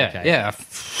enough. Yeah, Okay. yeah,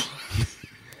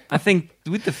 I think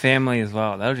with the family as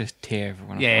well, they'll just tear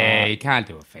everyone yeah. apart. You can't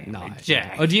do a family. No.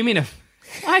 Jack. Oh, do you mean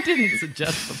I didn't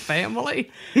suggest the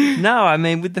family. No, I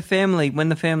mean with the family, when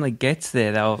the family gets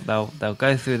there, they'll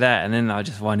go through that, and then they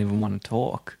just won't even want to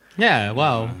talk. Yeah,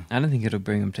 well, I don't think it'll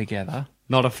bring them together.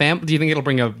 not a family. Do you think it'll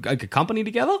bring a company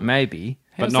together? Maybe.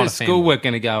 How's not their a family. schoolwork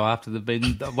going to go after they've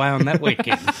been away on that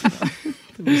weekend?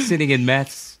 They'll be sitting in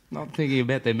maths, not thinking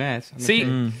about their maths.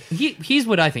 See, here's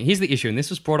what I think. Here's the issue, and this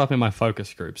was brought up in my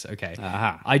focus groups. Okay,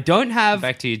 Aha. I don't have.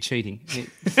 Back to your cheating.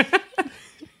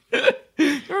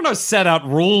 There are no set out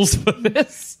rules for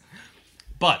this.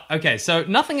 But okay, so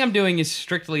nothing I'm doing is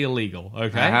strictly illegal.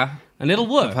 Okay, Uh-huh. and it'll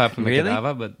work. Apart from the Really?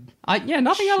 cadaver, but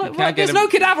Nothing. can't Well, get there's him- no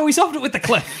cadaver. We solved it with the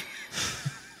cliff.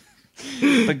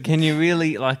 But can you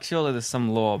really, like, surely there's some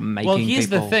law making Well, here's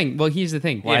people... the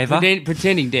thing. yeah, Waiver?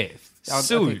 pretending death.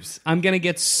 Sues. I'm gonna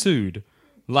get sued,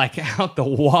 like out the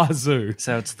wazoo.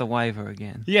 So it's the waiver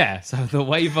again. Yeah, so the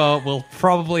waiver will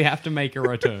probably have to make a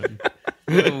return.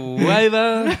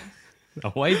 Waiver.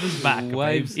 The waiver's back.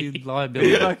 Waves baby. in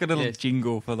liability. Like a little Yes.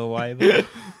 jingle for the waiver.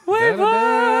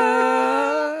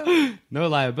 No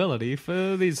liability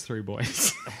for these three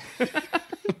boys.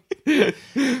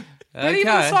 Okay.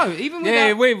 even so, even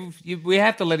yeah, without- we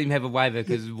have to let him have a waiver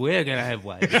because we're going to have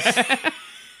waivers.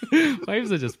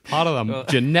 Waves are just part of the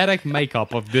genetic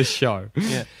makeup of this show.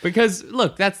 Yeah. Because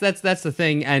look, that's the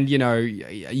thing, and you know,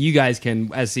 you guys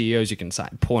can, as CEOs, you can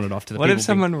pawn it off to the What people. if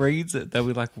someone reads it? They'll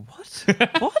be like, what?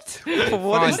 What?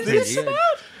 What is Fine this print, about?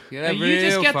 Yeah, you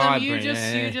just real get them. fine You print,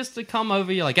 yeah. just to come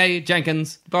over. You're like, hey,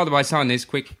 Jenkins, By the way, sign this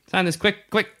quick. sign this quick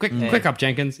up,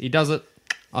 Jenkins. He does it.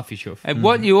 Off you shove. And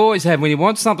what you always have when you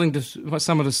want someone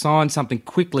to sign something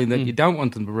quickly that you don't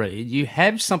want them to read, you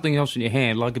have something else in your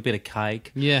hand, like a bit of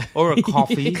cake, Yeah. or a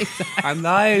coffee, and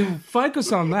they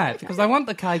focus on that because they want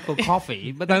the cake or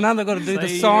coffee, but they know they've got to do the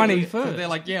signing first. They're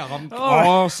like, yeah,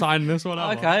 I'll sign this one.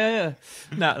 Okay, yeah.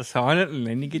 No, sign it and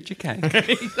then you get your cake.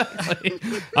 Exactly.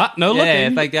 No Yeah, looking.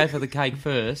 if they go for the cake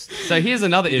first, So here's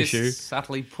another you issue. just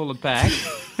subtly pull it back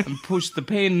and push the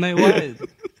pen their way.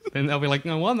 And they'll be like,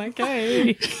 "No one,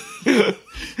 okay."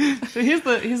 So here's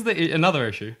the another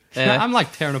issue. I'm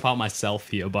like tearing apart myself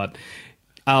here, but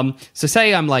so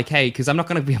say I'm like, hey, because I'm not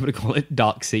going to be able to call it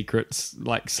Dark Secrets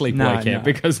like sleepaway camp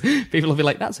because people will be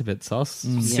like, that's a bit sus.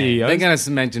 CEOs. They're going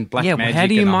to mention black Yeah, magic. how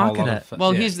do you and a whole market lot it? of-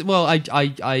 Well,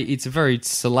 yeah. it's a very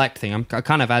select thing. I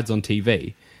kind of ads on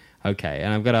TV, okay,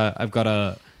 and I've got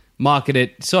to market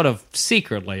it sort of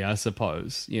secretly, I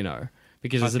suppose,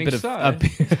 because there's a think bit of so. a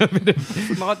bit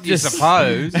of Not you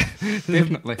suppose.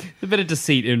 Definitely. a bit of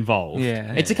deceit involved.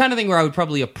 Yeah. It's the kind of thing where I would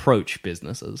probably approach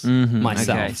businesses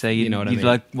myself. Okay, so you know what I you'd mean?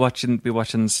 like be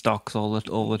watching stocks all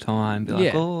the time. Be like,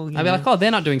 Yeah. oh, I'd be like, oh, they're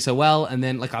not doing so well. And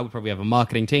then, like, I would probably have a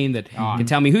marketing team that can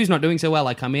tell me who's not doing so well.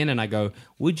 I come in and I go,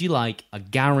 would you like a so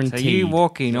guaranteed... you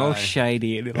walk in all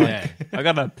shady and you're like, I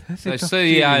got a So perfect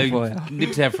opportunity for you. CEO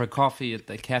nips out for a coffee at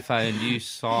the cafe and you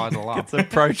sidle up. It's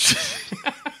approached.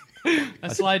 I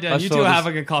slide down. I You saw two are this-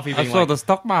 having a coffee. I Being saw like, the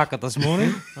stock market this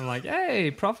morning. I'm like, hey,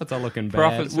 profits are looking bad.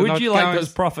 Profits are Would not you like going-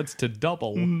 those profits to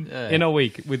double in a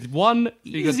week with one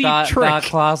You got easy dark trick?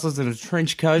 glasses and a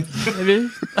trench coat.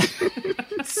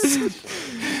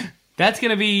 That's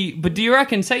going to be... But do you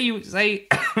reckon, say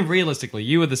realistically,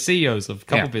 you were the CEOs of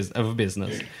of a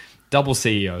business, double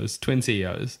CEOs, twin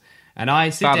CEOs, and I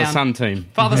sit down... Father-son team.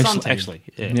 Father-son team. Actually,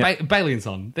 yeah. Bailey and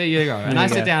Son. There you go. And I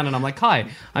sit down and I'm like, hi,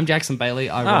 I'm Jackson Bailey.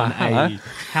 I run hello.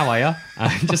 How are you?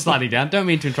 Just sliding down. Don't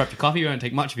mean to interrupt your coffee. It won't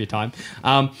take much of your time.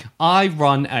 I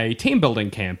run a team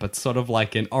building camp. It's sort of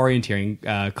like an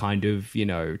orienteering kind of,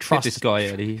 Get trust. this guy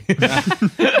out of here.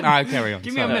 No, carry on.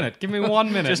 Give me a minute. Give me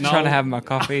 1 minute. Just and trying to I'll- have my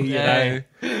coffee, Yeah.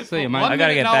 See you, mate. One I got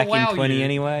to minute get and back I'll wow in 20 you.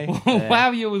 anyway.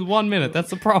 Wow you with 1 minute. That's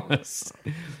the promise.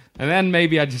 And then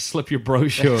maybe I just slip your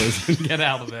brochures and get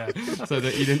out of there so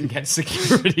that you didn't get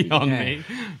security on me.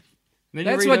 Then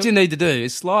That's read what them. you need to do,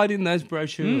 is slide in those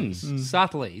brochures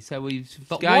subtly. So we're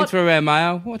But going what- through our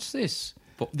mail. What's this?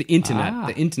 But the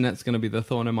internet's going to be the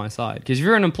thorn in my side. Because if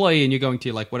you're an employee and you're going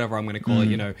to, like, whatever I'm going to call it,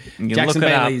 You Jackson look it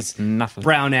up, Bailey's nothing.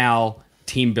 Brown Owl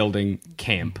team building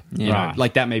camp. Yeah.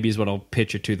 Like that maybe is what I'll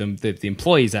pitch it to them, the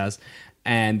employees as.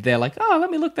 And they're like, oh,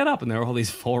 let me look that up. And there are all these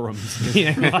forums.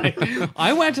 Like,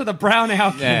 I went to the Brown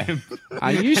Owl camp.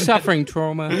 Are you suffering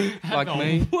trauma like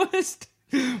me? Worst.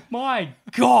 My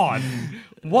God.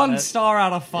 1 star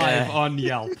out of 5 on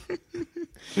Yelp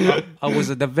I was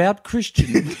a devout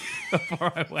Christian.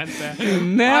 before I went there.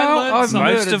 Now I learned I've some-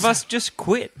 Most of us just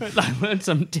quit. I learned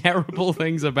some terrible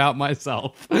things about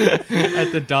myself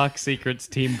at the Dark Secrets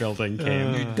team building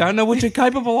camp. Don't know what you're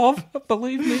capable of,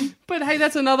 believe me. But hey,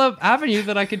 that's another avenue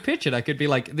that I could pitch it. I could be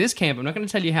like, this camp, I'm not going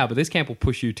to tell you how, but this camp will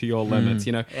push you to your limits,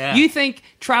 You think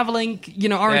traveling,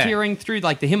 orienteering through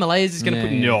like the Himalayas is going to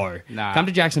put... No. Nah. Come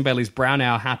to Jackson Bailey's Brown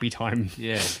Owl Happy Time.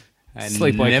 Yeah. And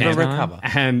Sleepaway never camp. recover.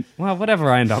 And, well,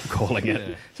 whatever I end up calling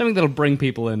it. Something that'll bring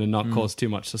people in and not cause too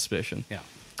much suspicion. Yeah.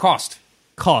 Cost.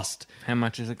 How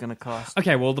much is it going to cost?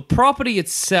 Okay, well, the property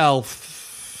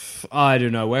itself, I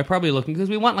don't know. We're probably looking, because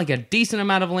we want like a decent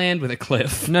amount of land with a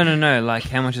cliff. No. Like,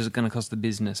 how much is it going to cost the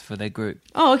business for their group?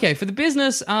 Oh, okay. For the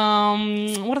business, what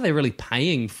are they really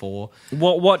paying for?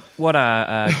 What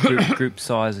group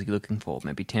size are you looking for?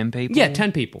 Maybe 10 people? Yeah,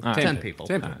 10 people. Oh, 10 people.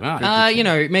 Simple.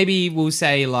 Right. Maybe we'll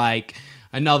say like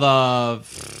another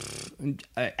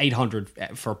 800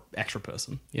 for extra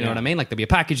person. You know what I mean? Like there'll be a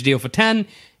package deal for 10.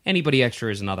 Anybody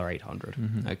extra is another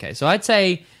 800. Okay, so I'd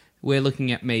say we're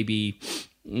looking at maybe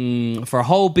for a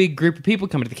whole big group of people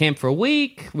coming to the camp for a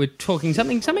week. We're talking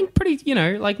something pretty,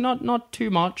 like not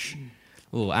too much.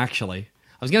 Oh, actually,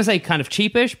 I was going to say kind of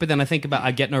cheapish, but then I think about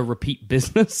I get no repeat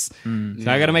business, so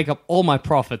I got to make up all my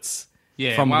profits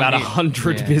from one about hit.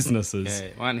 100 businesses. Yeah,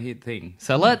 one hit thing.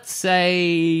 So let's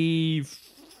say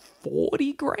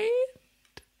 40 grand.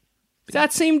 Does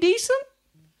that seem decent?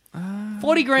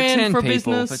 40 grand 10 for a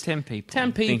people, business. For 10 people. 10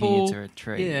 I'm thinking people. it's a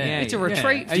retreat. Yeah, It's a yeah.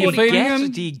 retreat. Are you 40 feeding grand.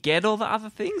 them? Do you get all the other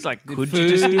things? Like, could food. you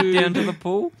just get down to the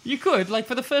pool? You could, like,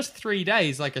 for the first 3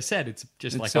 days, like I said, it's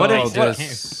just like all a just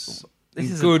camp. This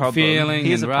is a good problem. feeling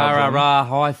Here's and a rah, rah, problem. rah,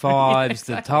 high fives,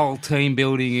 the whole team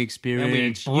building And we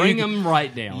experience. bring them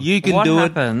right down. You can What do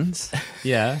happens?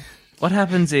 Yeah. What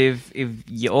happens if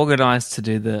you organised to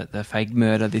do the fake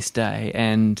murder this day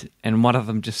and one of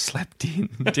them just slept in,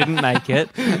 didn't make it,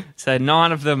 so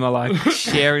 9 of them are like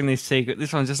sharing this secret.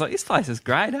 This one's just like, this place is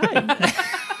great,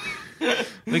 hey?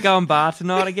 We going bar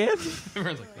tonight again?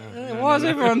 Everyone's like, Why is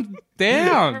everyone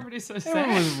down. Everybody's so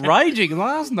Everyone was sad. raging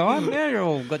last night. Now you're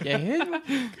all got your head.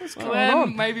 What's Well, going then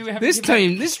on? maybe we have this to give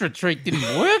team, this retreat didn't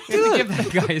work, We have did to it? give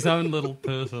that guy his own little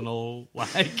personal,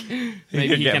 maybe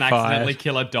could he get can fired. accidentally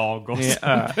kill a dog or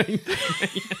something.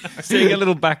 So you get a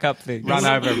little backup thing. Run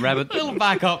over a rabbit. Little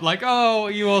backup, like, oh,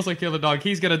 you also kill a dog.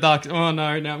 He's gonna duck. Oh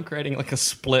no, now I'm creating like a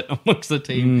split amongst the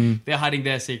team. They're hiding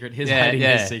their secret. He's Yeah, hiding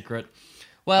yeah. his secret.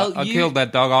 Well, I killed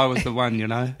that dog. I was the one, you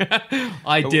know.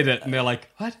 I did it, and they're like,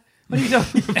 "What? What are you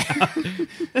talking about?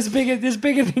 There's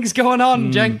bigger things going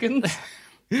on, Jenkins."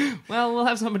 Well, we'll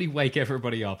have somebody wake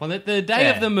everybody up on the day of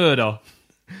Yeah. the murder.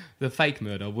 The fake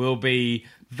murder will be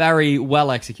very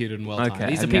well executed and well timed. Okay,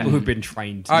 These are okay. people who've been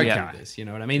trained to Okay. do this. You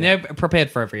know what I mean? They're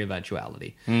prepared for every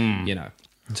eventuality. You know,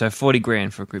 So 40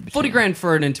 grand for a group of 40 10. grand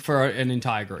for an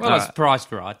entire group. Well, it's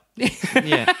priced right.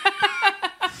 Yeah.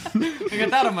 I got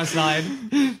that on my side.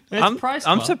 I'm priced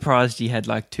I'm well. surprised you had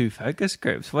like 2 focus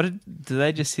groups. What do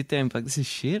they just sit there and be like, this is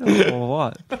shit or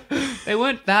what? They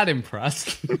weren't that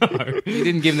impressed. No. You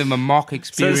didn't give them a mock So,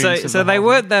 experience. so, of so the they whole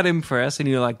weren't that impressed, and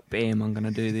you're like, bam, I'm going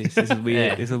to do this. This is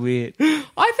weird. This is weird.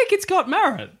 I think it's got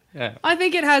merit. Yeah. I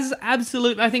think it has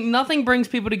absolute. I think nothing brings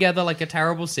people together like a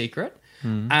terrible secret.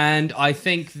 And I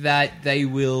think that they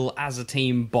will, as a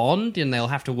team, bond and they'll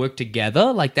have to work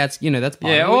together. Like that's that's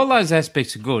part Yeah, of it. all those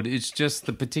aspects are good. It's just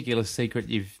the particular secret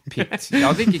you've picked.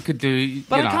 I think you could do.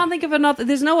 But you I know, can't think of another.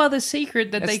 There's no other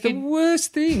secret that That's they the could.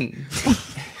 worst thing.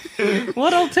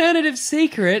 What alternative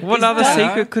secret? What is other that?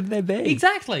 secret could there be?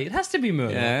 Exactly. It has to be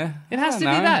murder. Yeah, It has I to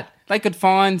don't be know. that. They could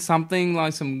find something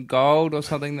like some gold or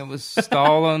something that was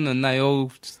stolen, and they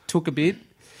all took a bit.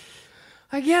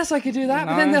 I guess I could do that,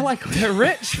 but No. then they're like, we're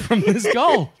rich from this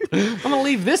gold. I'm gonna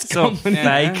leave this company.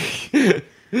 Fake.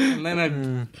 And then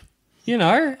an You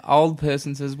know, old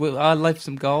person says, "Well, I left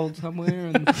some gold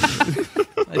somewhere," and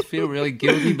they feel really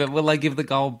guilty. But will they give the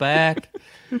gold back?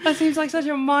 that seems like such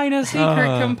a minor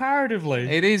secret comparatively.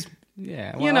 It is.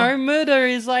 Yeah, well, You know, murder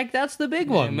is like that's the big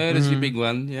yeah, one. murder's your big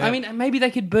one. Yeah. I mean, maybe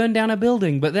they could burn down a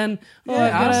building, but then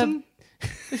arson.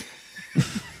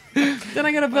 then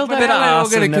I gotta build But that. they're all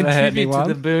arson going to never hurt contribute to anyone.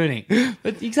 the burning.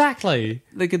 But exactly.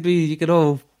 They could be. You could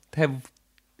all have,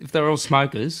 if they're all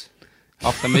smokers,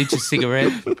 off them each a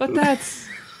cigarette, But that's.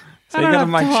 So you got to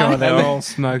make sure they're all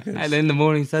smokers. and in the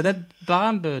morning say that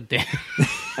barn burned down.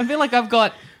 I feel like I'm Who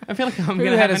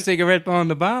gonna had have a cigarette behind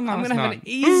the barn last I'm gonna have night? an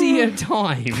easier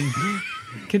time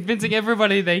convincing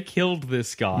everybody they killed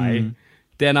this guy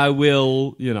than I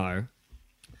will,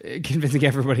 convincing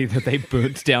everybody that they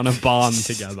burnt down a barn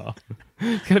together.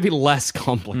 It's going to be less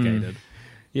complicated.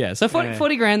 Yeah, so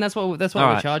 40 grand, that's what All we're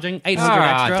right. charging. 800 All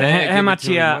right, extra. then. So Yeah, how give much it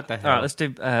to you? him. All What the right, hell? let's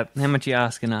do. How much you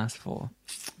asking us for?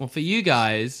 Well, for you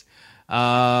guys,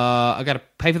 I got to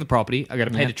pay for the property. I got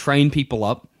to pay to train people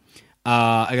up.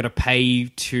 I got to pay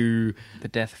to The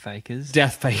death fakers.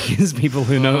 death fakers, people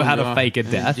who know how to fake a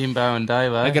death. Jimbo and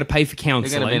Dave. I got to pay for They're going to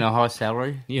be counselling. in a high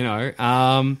salary.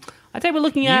 I think we're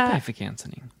looking You at. pay for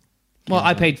counselling. Well,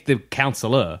 I paid the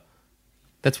counsellor.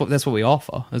 That's what we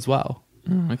offer as well.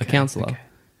 A counsellor.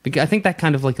 Because I think that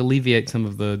kind of like alleviates some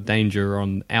of the danger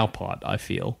on our part. I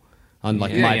feel on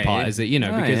like Yeah, my yeah, part yeah. is that because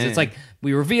yeah, it's yeah. like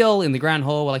we reveal in the grand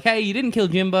hall, we're like, hey, you didn't kill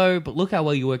Jimbo, but look how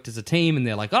well you worked as a team, and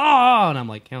they're like, oh, and I'm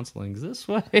like, counselling's this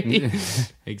way,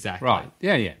 exactly. Right.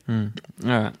 Yeah, yeah. All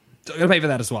right. So I gotta pay for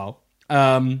that as well.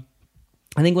 I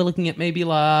think we're looking at maybe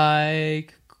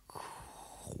like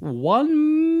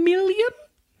 1 million,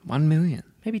 1 million.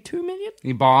 maybe 2 million.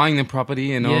 You're buying the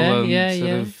property and Yeah, all yeah, sort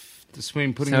yeah. of the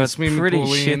swim, putting So the it's swimming pretty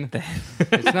pool shit in. then.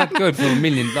 It's not good for $1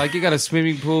 million. Like you got a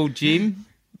swimming pool, gym,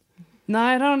 No,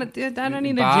 I don't need a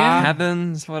Bar. gym.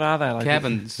 Cabins? What are they? Like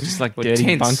cabins, Just like Or dirty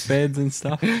tents. bunk beds and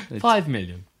stuff. 5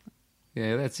 million.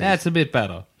 Yeah, that's it. That's a bit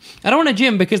better. I don't want a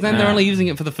gym because then they're Nah. only using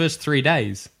it for the first 3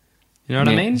 days. You know what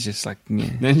I mean? It's just like, yeah.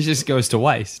 Then it just goes to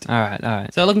waste. All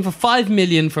right. So looking for 5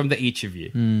 million from each of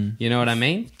you. You know what I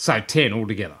mean? So 10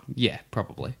 altogether. Yeah,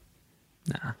 probably.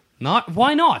 Nah. Not?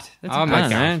 Why not? That's I'm a I not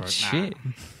don't going know. for it. Shit.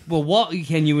 well, what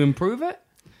can you improve it?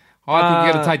 I think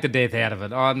you got to take the death out of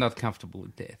it. I'm not comfortable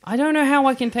with death. I don't know how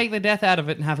I can take the death out of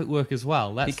it and have it work as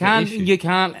well. That's the issue. You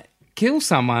can't kill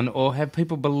someone or have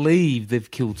people believe they've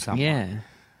killed someone. Yeah.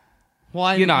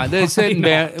 Why? You know, there's why certain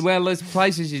not? there's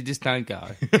places you just don't go.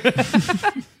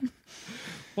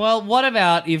 Well, what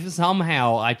about if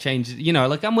somehow I change it?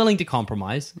 Like I'm willing to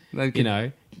compromise.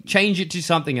 They Change it to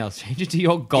something else. Change it to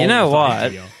your goal. You know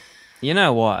what? You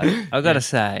know what? I've got to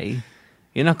say,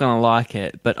 you're not going to like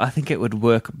it, but I think it would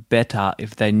work better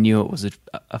if they knew it was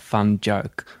a fun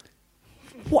joke.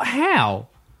 What? How?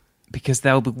 Because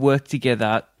they'll work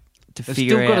together to They've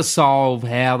figure still got to out. solve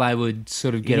how they would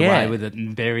sort of get Yeah. away with it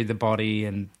and bury the body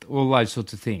and all those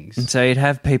sorts of things. And so you'd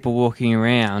have people walking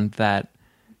around that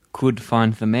could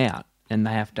find them out, and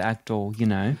they have to act all,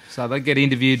 So they get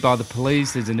interviewed by the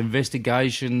police. There's an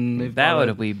investigation. They've That got would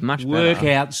to be much work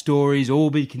better. out stories, all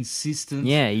be consistent.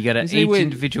 Yeah, you got to See, each when-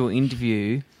 individual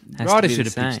interview has Writer to be should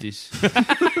the have same. pitched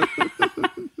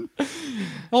this.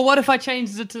 Well, what if I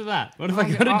changed it to that? What if I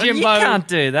go to You You Jimbo? can't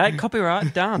do that.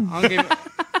 Copyright done.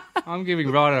 I'm giving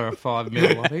Ryder a 5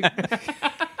 mil, I think.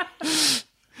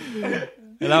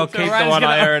 And I'll keep the one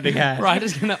I already had.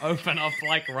 Ryder's going to open up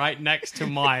like right next to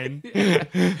mine and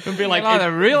be like,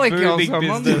 Either really kill booming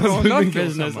someone business. or not booming kill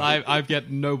business. someone. I get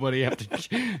nobody have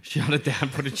to shut it down,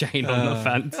 put a chain on the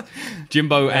fence.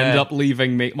 Jimbo ends up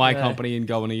leaving my company and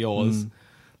going to yours.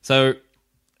 So,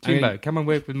 Jimbo, come and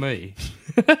work with me.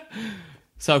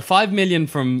 so 5 million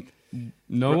from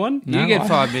no one? You get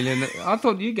 5 million. I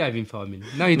thought you gave him 5 million.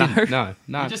 No, you didn't. No.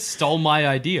 You just stole my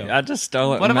idea. I just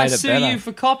stole it What and if I made it sue better. you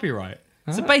for copyright?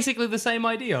 It's basically the same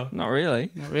idea. Not really.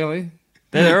 Not really.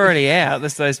 They're already out.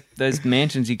 There's those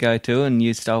mansions you go to and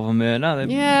you stole a murder. They're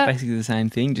Yeah. basically the same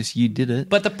thing, just you did it.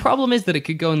 But the problem is that it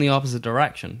could go in the opposite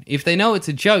direction. If they know it's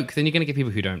a joke, then you're going to get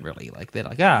people who don't really like. They're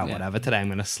like, whatever. Today I'm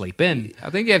going to sleep in. I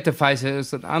think you have to face it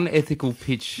as an unethical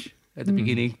pitch at the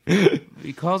beginning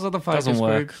because of the focus Doesn't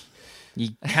work. group. You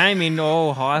came in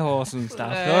all high horse and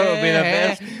stuff. Thought it would be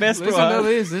the best Listen one. to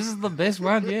this. This is the best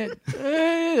one yet.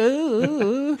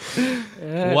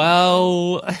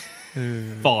 Well,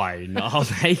 fine. I'll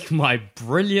take my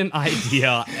brilliant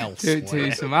idea elsewhere.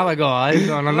 to some other guys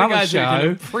on Other another guys who can show.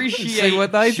 appreciate See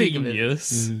what they think of it.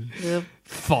 genius.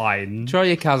 Fine. Try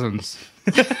your cousins.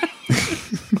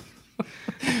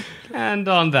 And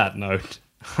on that note,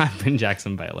 I've been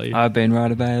Jackson Bailey. I've been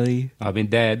Ryder Bailey. I've been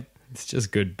dad. It's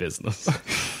just good business.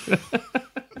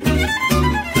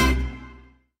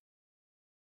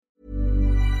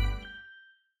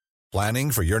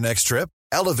 Planning for your next trip?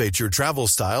 Elevate your travel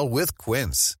style with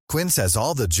Quince. Quince has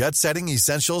all the jet-setting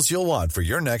essentials you'll want for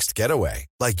your next getaway,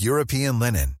 like European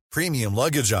linen, premium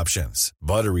luggage options,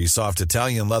 buttery soft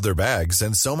Italian leather bags,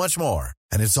 and so much more.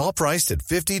 And it's all priced at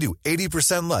 50 to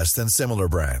 80% less than similar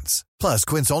brands. Plus,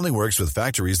 Quince only works with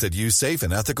factories that use safe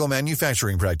and ethical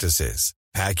manufacturing practices.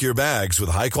 Pack your bags with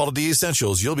high-quality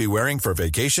essentials you'll be wearing for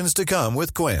vacations to come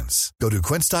with Quince. Go to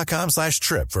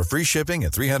quince.com/trip for free shipping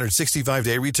and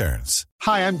 365-day returns.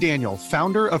 Hi, I'm Daniel,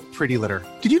 founder of Pretty Litter.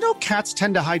 Did you know cats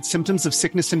tend to hide symptoms of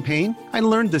sickness and pain? I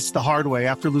learned this the hard way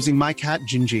after losing my cat,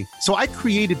 Gingy. So I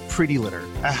created Pretty Litter,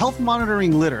 a health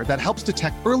monitoring litter that helps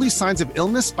detect early signs of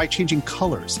illness by changing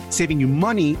colors, saving you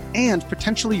money and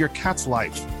potentially your cat's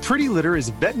life. Pretty Litter is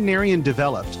veterinarian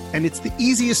developed, and it's the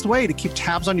easiest way to keep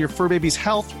tabs on your fur baby's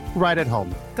health right at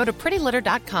home. Go to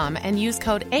prettylitter.com and use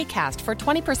code ACAST for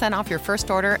 20% off your first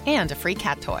order and a free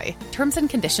cat toy. Terms and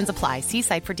conditions apply. See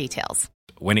site for details.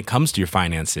 When it comes to your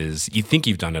finances, you think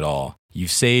you've done it all. You've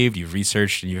saved, you've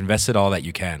researched, and you've invested all that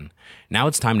you can. Now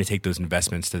it's time to take those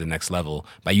investments to the next level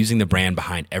by using the brand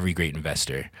behind every great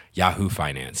investor, Yahoo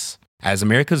Finance. As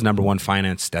America's #1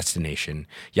 finance destination,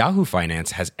 Yahoo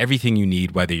Finance has everything you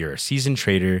need, whether you're a seasoned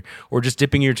trader or just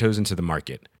dipping your toes into the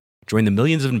market. Join the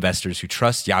millions of investors who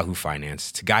trust Yahoo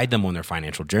Finance to guide them on their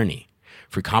financial journey.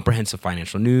 For comprehensive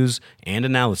financial news and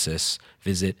analysis,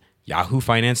 visit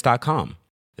yahoofinance.com.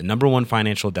 The #1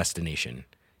 financial destination,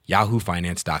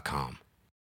 yahoofinance.com.